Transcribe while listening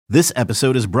This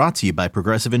episode is brought to you by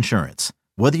Progressive Insurance.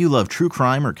 Whether you love true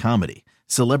crime or comedy,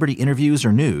 celebrity interviews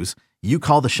or news, you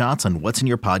call the shots on what's in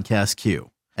your podcast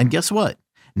queue. And guess what?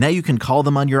 Now you can call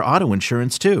them on your auto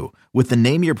insurance too with the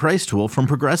Name Your Price tool from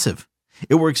Progressive.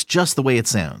 It works just the way it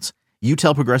sounds. You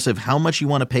tell Progressive how much you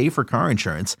want to pay for car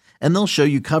insurance, and they'll show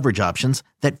you coverage options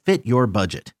that fit your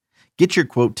budget. Get your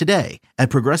quote today at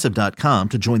Progressive.com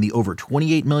to join the over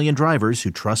 28 million drivers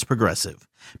who trust Progressive.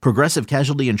 Progressive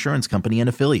Casualty Insurance Company and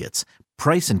Affiliates.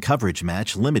 Price and coverage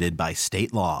match limited by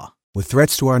state law. With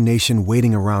threats to our nation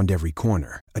waiting around every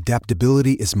corner,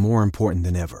 adaptability is more important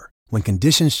than ever. When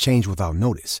conditions change without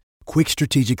notice, quick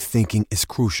strategic thinking is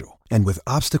crucial. And with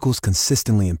obstacles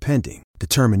consistently impending,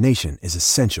 determination is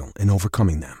essential in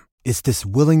overcoming them. It's this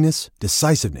willingness,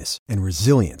 decisiveness, and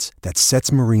resilience that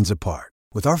sets Marines apart.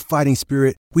 With our fighting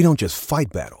spirit, we don't just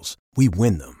fight battles, we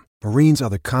win them. Marines are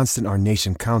the constant our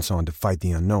nation counts on to fight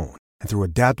the unknown. And through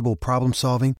adaptable problem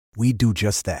solving, we do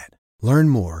just that. Learn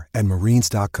more at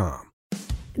marines.com.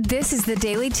 This is the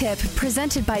Daily Tip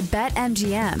presented by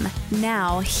BetMGM.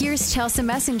 Now, here's Chelsea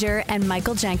Messenger and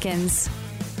Michael Jenkins.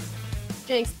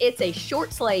 Jenks, it's a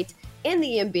short slate in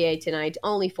the NBA tonight,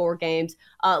 only 4 games.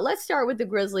 Let's start with the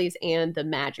Grizzlies and the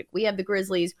Magic. We have the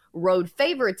Grizzlies road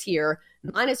favorites here,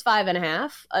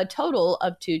 -5.5, a total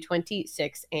of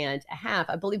 226.5.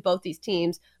 I believe both these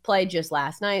teams played just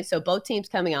last night, so both teams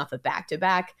coming off a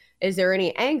back-to-back. Is there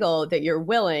any angle that you're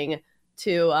willing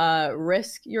to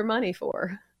risk your money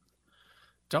for?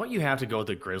 Don't you have to go with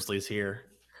the Grizzlies here?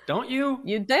 Don't you?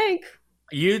 You'd think.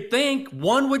 You'd think.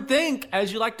 One would think,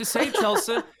 as you like to say,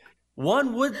 Chelsea.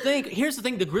 One would think. Here's the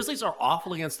thing. The Grizzlies are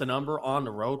awful against the number on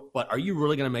the road, but are you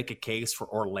really going to make a case for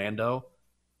Orlando?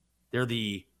 They're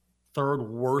the third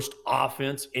worst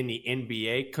offense in the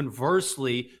NBA.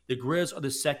 Conversely, the Grizz are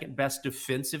the second best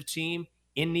defensive team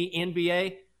in the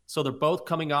NBA. So they're both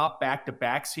coming off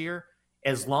back-to-backs here.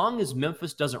 As long as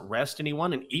Memphis doesn't rest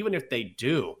anyone, and even if they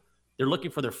do, they're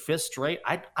looking for their 5th straight,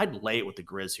 I'd lay it with the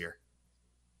Grizz here.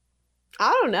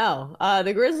 I don't know.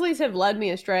 The Grizzlies have led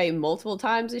me astray multiple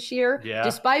times this year. Yeah.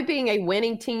 Despite being a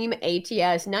winning team,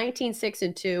 ATS,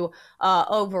 19-6-2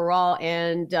 overall.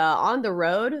 And on the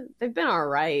road, they've been all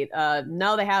right.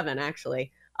 No, they haven't,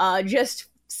 actually. Just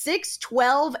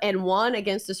 6-12-1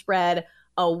 against the spread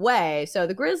away. So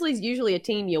the Grizzlies, usually a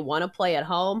team you want to play at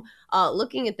home.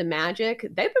 Looking at the Magic,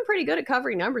 they've been pretty good at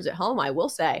covering numbers at home, I will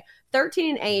say.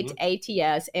 13-8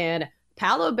 ATS, and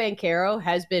Paolo Banchero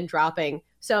has been dropping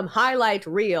some highlight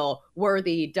reel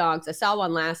worthy dunks. I saw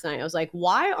one last night. I was like,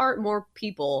 why aren't more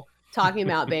people talking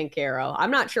about Banchero? I'm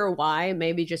not sure why.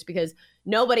 Maybe just because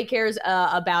nobody cares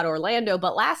about Orlando.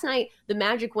 But last night, the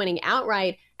Magic winning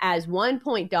outright as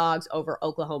 1-point dogs over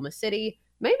Oklahoma City.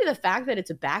 Maybe the fact that it's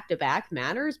a back-to-back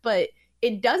matters, but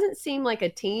it doesn't seem like a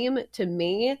team to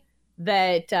me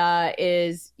that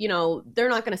is, they're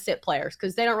not going to sit players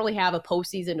because they don't really have a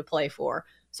postseason to play for.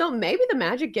 So maybe the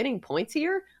Magic getting points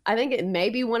here, I think it may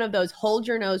be one of those hold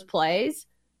your nose plays,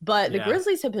 but the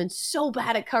Grizzlies have been so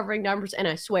bad at covering numbers, and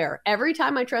I swear, every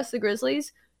time I trust the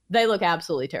Grizzlies, they look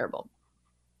absolutely terrible.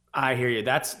 I hear you.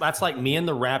 That's like me and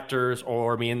the Raptors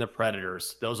or me and the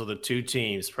Predators. Those are the two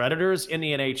teams. Predators in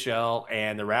the NHL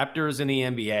and the Raptors in the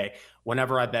NBA.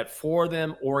 Whenever I bet for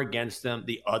them or against them,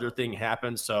 the other thing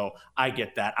happens. So I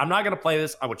get that. I'm not going to play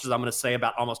this, which is I'm going to say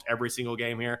about almost every single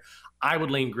game here. I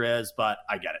would lean Grizz, but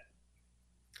I get it.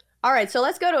 All right, so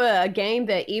let's go to a game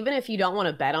that even if you don't want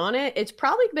to bet on it, it's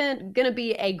probably going to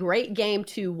be a great game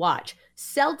to watch.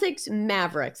 Celtics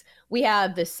Mavericks. We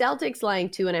have the Celtics laying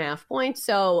 2.5 points,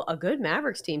 so a good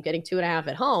Mavericks team getting 2.5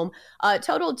 at home.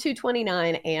 Total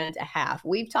 229.5.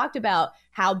 We've talked about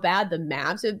how bad the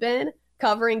Mavs have been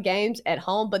covering games at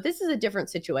home, but this is a different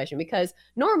situation because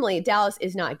normally Dallas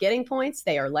is not getting points.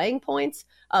 They are laying points.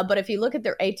 But if you look at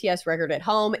their ATS record at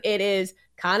home, it is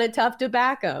kind of tough to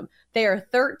back them. They are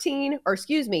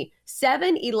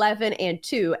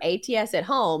 7-11-2 ATS at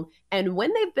home. And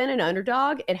when they've been an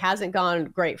underdog, it hasn't gone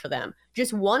great for them.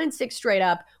 Just 1-6 straight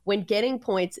up when getting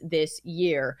points this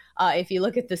year. If you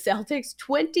look at the Celtics,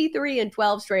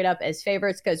 23-12 straight up as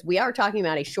favorites, because we are talking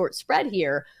about a short spread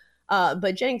here.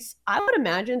 But Jenks, I would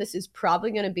imagine this is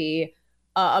probably going to be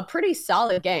a pretty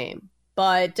solid game.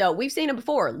 But we've seen it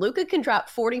before. Luka can drop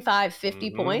 45,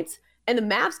 50 points, and the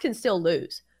Mavs can still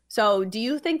lose. So do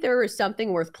you think there is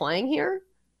something worth playing here?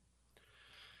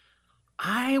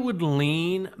 I would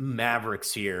lean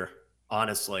Mavericks here,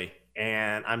 honestly.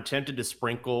 And I'm tempted to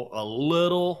sprinkle a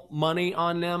little money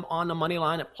on them on the money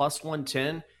line at plus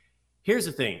 110. Here's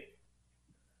the thing.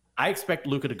 I expect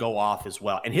Luka to go off as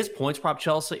well. And his points prop,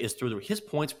 Chelsea, is through his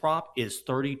points prop is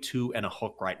 32 and a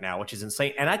hook right now, which is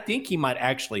insane. And I think he might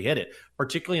actually hit it,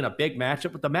 particularly in a big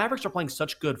matchup. But the Mavericks are playing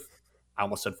such good, I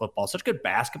almost said football, such good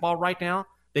basketball right now.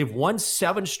 They've won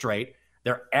 7 straight.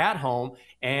 They're at home.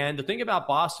 And the thing about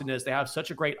Boston is they have such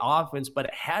a great offense, but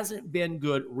it hasn't been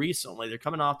good recently. They're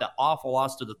coming off that awful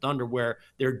loss to the Thunder where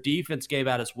their defense gave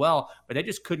out as well, but they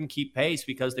just couldn't keep pace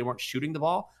because they weren't shooting the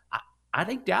ball. I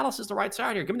think Dallas is the right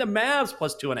side here. Give me the Mavs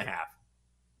plus 2.5.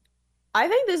 I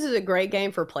think this is a great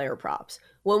game for player props.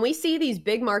 When we see these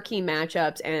big marquee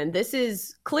matchups, and this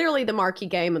is clearly the marquee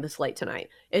game of the slate tonight.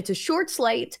 It's a short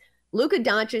slate. Luka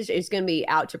Doncic is going to be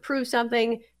out to prove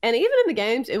something. And even in the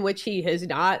games in which he has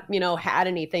not, had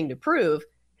anything to prove,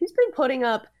 he's been putting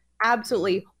up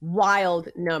absolutely wild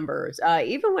numbers,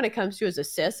 even when it comes to his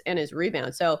assists and his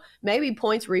rebounds. So maybe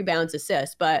points, rebounds,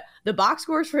 assists, but the box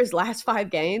scores for his last 5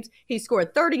 games, he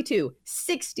scored 32,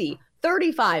 60,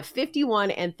 35, 51,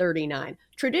 and 39.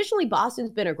 Traditionally, Boston's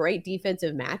been a great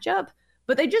defensive matchup,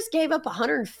 but they just gave up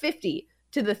 150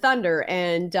 to the Thunder,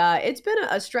 and it's been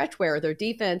a stretch where their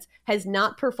defense has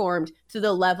not performed to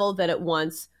the level that it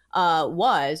once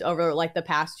was over like the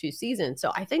past 2 seasons.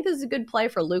 So I think this is a good play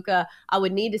for Luka. I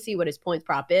would need to see what his points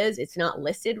prop is. It's not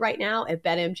listed right now at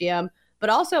BetMGM, but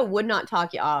also would not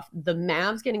talk you off the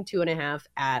Mavs getting 2.5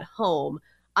 at home.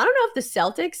 I don't know if the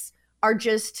Celtics are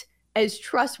just as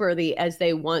trustworthy as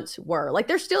they once were. Like,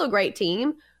 they're still a great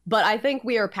team, but I think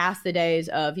we are past the days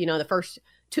of, the first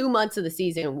 2 months of the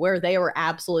season where they were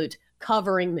absolute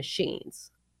covering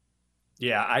machines.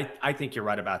 Yeah, I think you're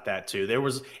right about that too.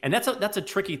 That's a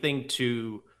tricky thing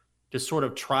to sort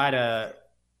of try to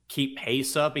keep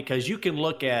pace up, because you can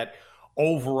look at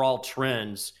overall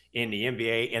trends in the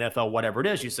NBA, NFL, whatever it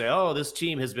is. You say, oh, this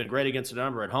team has been great against the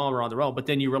number at home or on the road, but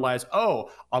then you realize, oh,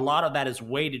 a lot of that is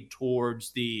weighted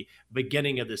towards the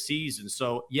beginning of the season.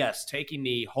 So yes, taking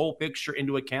the whole picture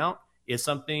into account is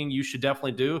something you should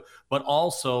definitely do, but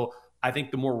also I think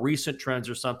the more recent trends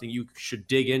are something you should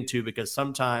dig into, because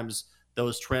sometimes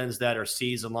those trends that are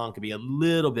season long can be a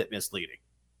little bit misleading.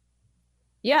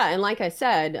 Yeah, and like I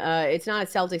said, it's not a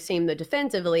Celtics team that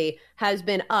defensively has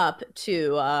been up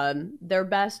to their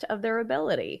best of their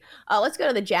ability. Let's go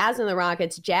to the Jazz and the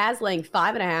Rockets. Jazz laying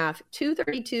 5.5,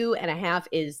 232.5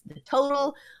 is the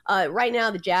total. Right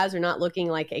now, the Jazz are not looking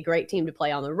like a great team to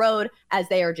play on the road, as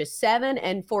they are just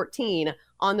 7-14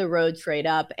 on the road straight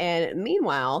up. And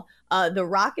meanwhile, the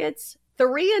Rockets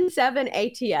 3-7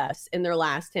 ATS in their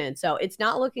last 10. So it's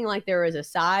not looking like there is a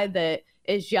side that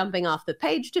is jumping off the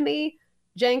page to me.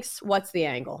 Jenks, what's the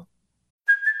angle?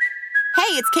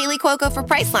 Hey, it's Kaylee Cuoco for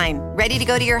Priceline. Ready to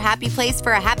go to your happy place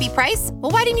for a happy price?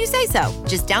 Well, why didn't you say so?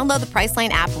 Just download the Priceline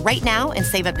app right now and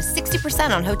save up to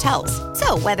 60% on hotels.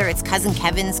 So whether it's Cousin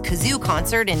Kevin's Kazoo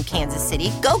Concert in Kansas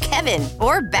City, go Kevin,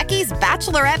 or Becky's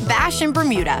Bachelorette Bash in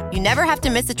Bermuda, you never have to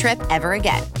miss a trip ever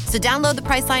again. So download the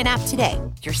Priceline app today.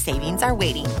 Your savings are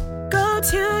waiting. Go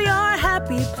to your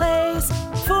happy place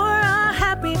for a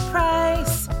happy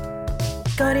price.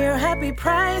 Go to your happy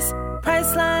price,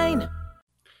 Priceline.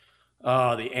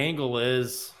 The angle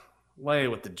is lay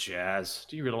with the Jazz.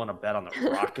 Do you really want to bet on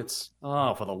the Rockets?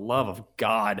 Oh, for the love of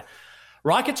God.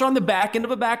 Rockets are on the back end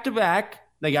of a back-to-back.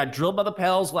 They got drilled by the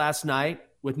Pels last night.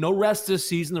 With no rest this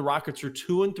season, the Rockets are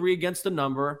 2-3 against the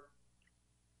number.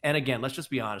 And again, let's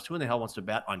just be honest. Who in the hell wants to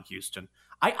bet on Houston?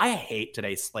 I hate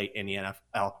today's slate in the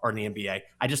NFL or in the NBA.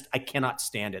 I cannot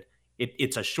stand it.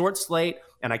 It's a short slate,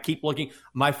 and I keep looking.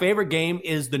 My favorite game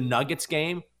is the Nuggets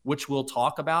game, which we'll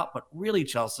talk about. But really,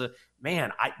 Chelsea,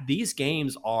 man, these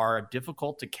games are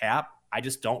difficult to cap. I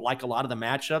just don't like a lot of the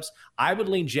matchups. I would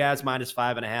lean Jazz minus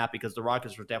 5.5, because the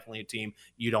Rockets are definitely a team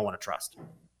you don't want to trust.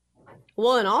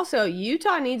 Well, and also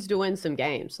Utah needs to win some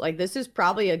games. Like, this is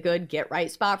probably a good get-right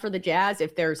spot for the Jazz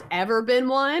if there's ever been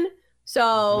one.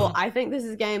 So I think this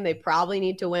is a game they probably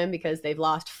need to win, because they've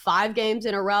lost 5 games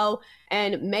in a row.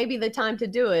 And maybe the time to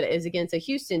do it is against a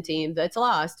Houston team that's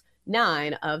lost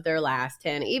 9 of their last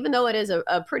 10, even though it is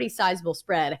a pretty sizable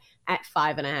spread at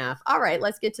 5.5. All right,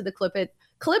 let's get to the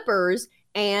Clippers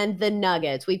and the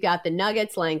Nuggets. We've got the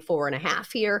Nuggets laying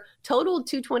 4.5 here, total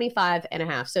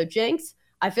 225.5. So Jenks,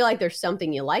 I feel like there's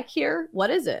something you like here.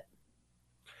 What is it?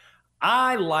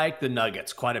 I like the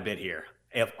Nuggets quite a bit here.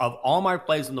 If of all my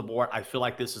plays on the board, I feel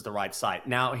like this is the right side.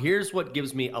 Now, here's what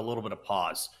gives me a little bit of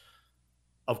pause.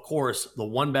 Of course, the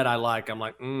one bet I like, I'm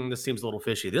like, this seems a little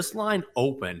fishy. This line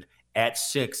opened at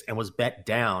 6 and was bet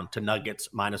down to Nuggets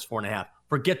minus 4.5.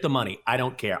 Forget the money. I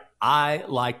don't care. I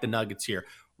like the Nuggets here.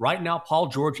 Right now, Paul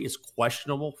George is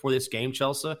questionable for this game,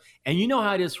 Chelsea. And you know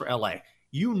how it is for LA.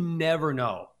 You never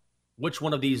know which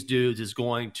one of these dudes is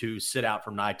going to sit out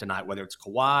from night to night, whether it's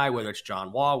Kawhi, whether it's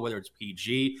John Wall, whether it's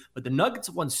PG. But the Nuggets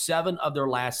have won 7 of their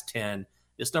last 10.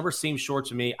 This number seems short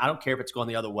to me. I don't care if it's going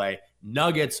the other way.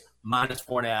 Nuggets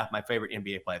 -4.5, my favorite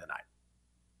NBA play of the night.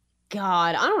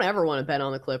 God, I don't ever want to bet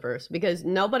on the Clippers because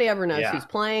nobody ever knows who's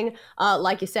playing.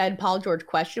 Like you said, Paul George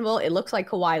questionable. It looks like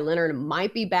Kawhi Leonard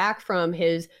might be back from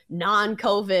his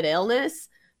non-COVID illness.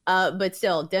 But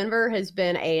still, Denver has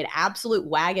been an absolute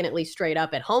wagon, at least straight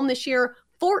up at home this year.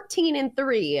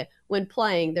 14-3 when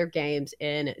playing their games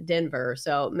in Denver.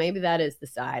 So maybe that is the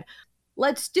side.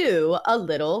 Let's do a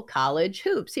little college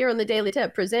hoops here on the Daily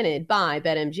Tip presented by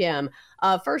BetMGM.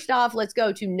 First off, let's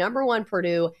go to number 1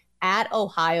 Purdue at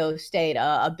Ohio State,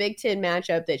 a Big Ten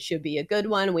matchup that should be a good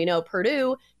one. We know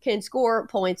Purdue can score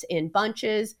points in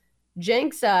bunches.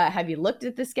 Jenks, have you looked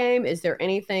at this game? Is there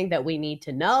anything that we need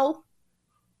to know?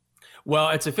 Well,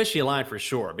 it's officially a line for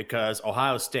sure because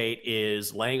Ohio State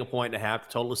is laying a point and a half.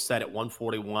 The total is set at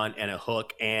 141 and a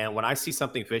hook. And when I see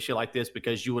something fishy like this,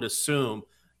 because you would assume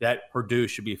that Purdue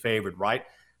should be favored, right?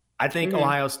 I think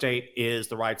Ohio State is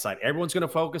the right side. Everyone's going to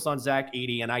focus on Zach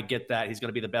Edey, and I get that. He's going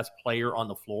to be the best player on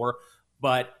the floor.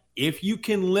 But if you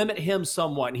can limit him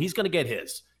somewhat, and he's going to get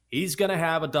his. He's going to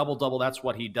have a double-double. That's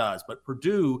what he does. But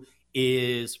Purdue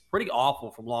is pretty awful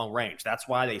from long range. That's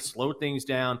why they slow things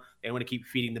down. They want to keep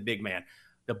feeding the big man.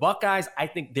 The Buckeyes, I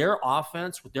think their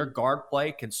offense with their guard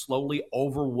play can slowly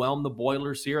overwhelm the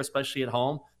Boilers here, especially at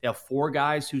home. They have 4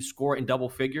 guys who score in double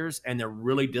figures, and they're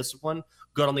really disciplined.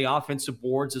 Good on the offensive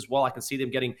boards as well. I can see them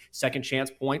getting second chance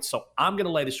points. So I'm going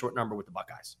to lay the short number with the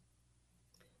Buckeyes.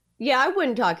 Yeah, I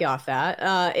wouldn't talk you off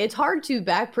that. It's hard to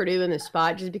back Purdue in this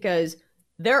spot just because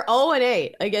they're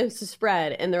 0-8 against the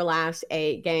spread in their last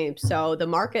 8 games. So the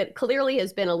market clearly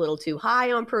has been a little too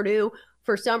high on Purdue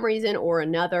for some reason or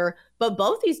another. But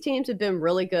both these teams have been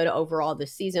really good overall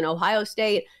this season. Ohio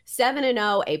State,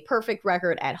 7-0, a perfect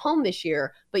record at home this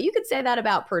year. But you could say that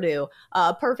about Purdue.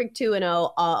 Perfect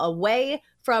 2-0 away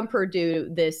from Purdue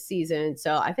this season.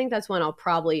 So I think that's one I'll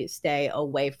probably stay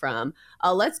away from.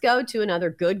 Let's go to another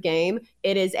good game.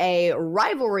 It is a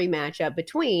rivalry matchup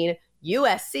between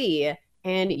USC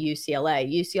and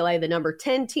UCLA. UCLA, the number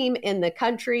 10 team in the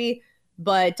country.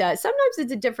 But sometimes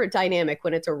it's a different dynamic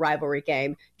when it's a rivalry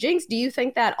game. Jinx, do you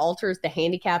think that alters the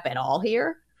handicap at all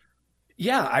here?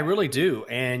 Yeah, I really do.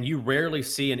 And you rarely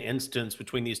see an instance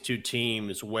between these two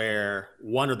teams where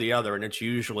one or the other, and it's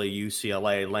usually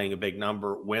UCLA laying a big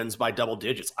number, wins by double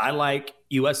digits. I like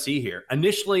USC here.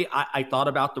 Initially, I thought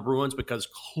about the Bruins because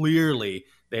clearly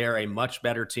they are a much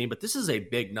better team. But this is a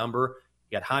big number.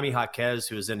 You got Jaime Jaquez,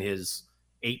 who is in his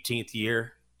 18th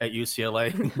year at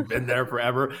UCLA, been there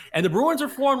forever. And the Bruins are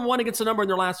 4-1 against a number in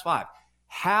their last 5.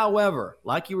 However,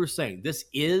 like you were saying, this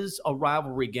is a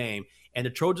rivalry game, and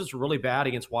the Trojans were really bad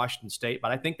against Washington State,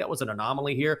 but I think that was an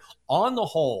anomaly here. On the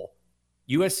whole,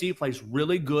 USC plays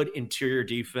really good interior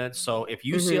defense, so if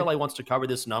UCLA wants to cover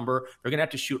this number, they're going to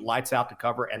have to shoot lights out to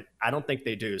cover, and I don't think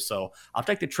they do. So I'll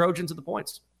take the Trojans at the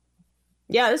points.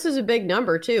 Yeah, this is a big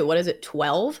number too. What is it,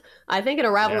 12? I think in a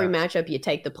rivalry matchup, you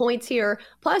take the points here.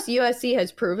 Plus, USC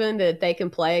has proven that they can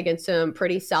play against some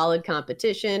pretty solid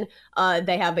competition.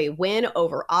 They have a win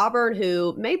over Auburn,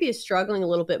 who maybe is struggling a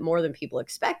little bit more than people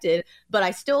expected, but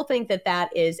I still think that that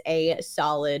is a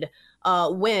solid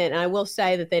win. And I will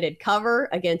say that they did cover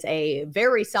against a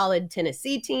very solid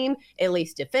Tennessee team, at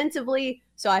least defensively.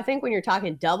 So I think when you're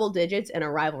talking double digits in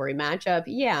a rivalry matchup,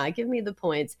 yeah, give me the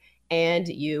points and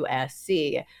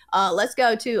USC. Let's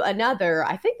go to another,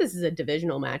 I think this is a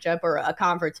divisional matchup or a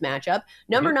conference matchup.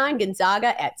 Number 9,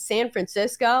 Gonzaga at San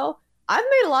Francisco. I've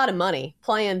made a lot of money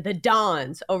playing the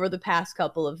Dons over the past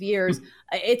couple of years.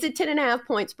 It's a 10.5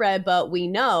 point spread, but we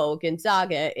know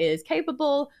Gonzaga is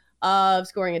capable of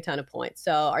scoring a ton of points.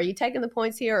 So are you taking the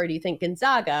points here, or do you think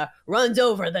Gonzaga runs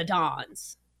over the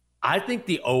Dons? I think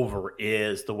the over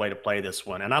is the way to play this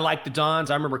one. And I like the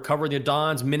Dons. I remember covering the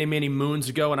Dons many, many moons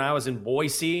ago when I was in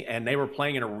Boise, and they were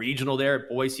playing in a regional there at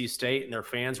Boise State, and their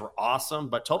fans were awesome.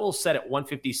 But total set at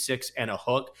 156 and a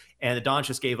hook, and the Dons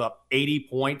just gave up 80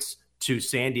 points to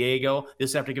San Diego.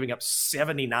 This after giving up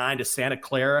 79 to Santa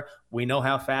Clara. We know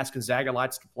how fast Gonzaga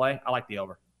likes to play. I like the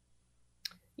over.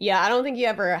 Yeah, I don't think you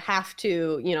ever have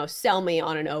to, sell me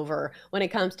on an over when it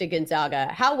comes to Gonzaga.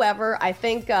 However, I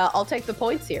think I'll take the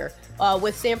points here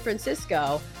with San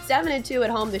Francisco. 7-2 at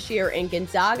home this year, and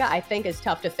Gonzaga, I think, is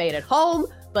tough to fade at home,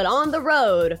 but on the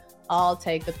road, I'll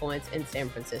take the points in San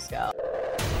Francisco.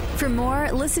 For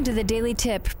more, listen to the Daily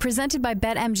Tip presented by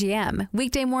BetMGM.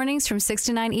 Weekday mornings from 6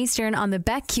 to 9 Eastern on the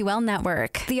BetQL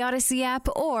network, the Odyssey app,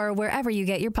 or wherever you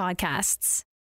get your podcasts.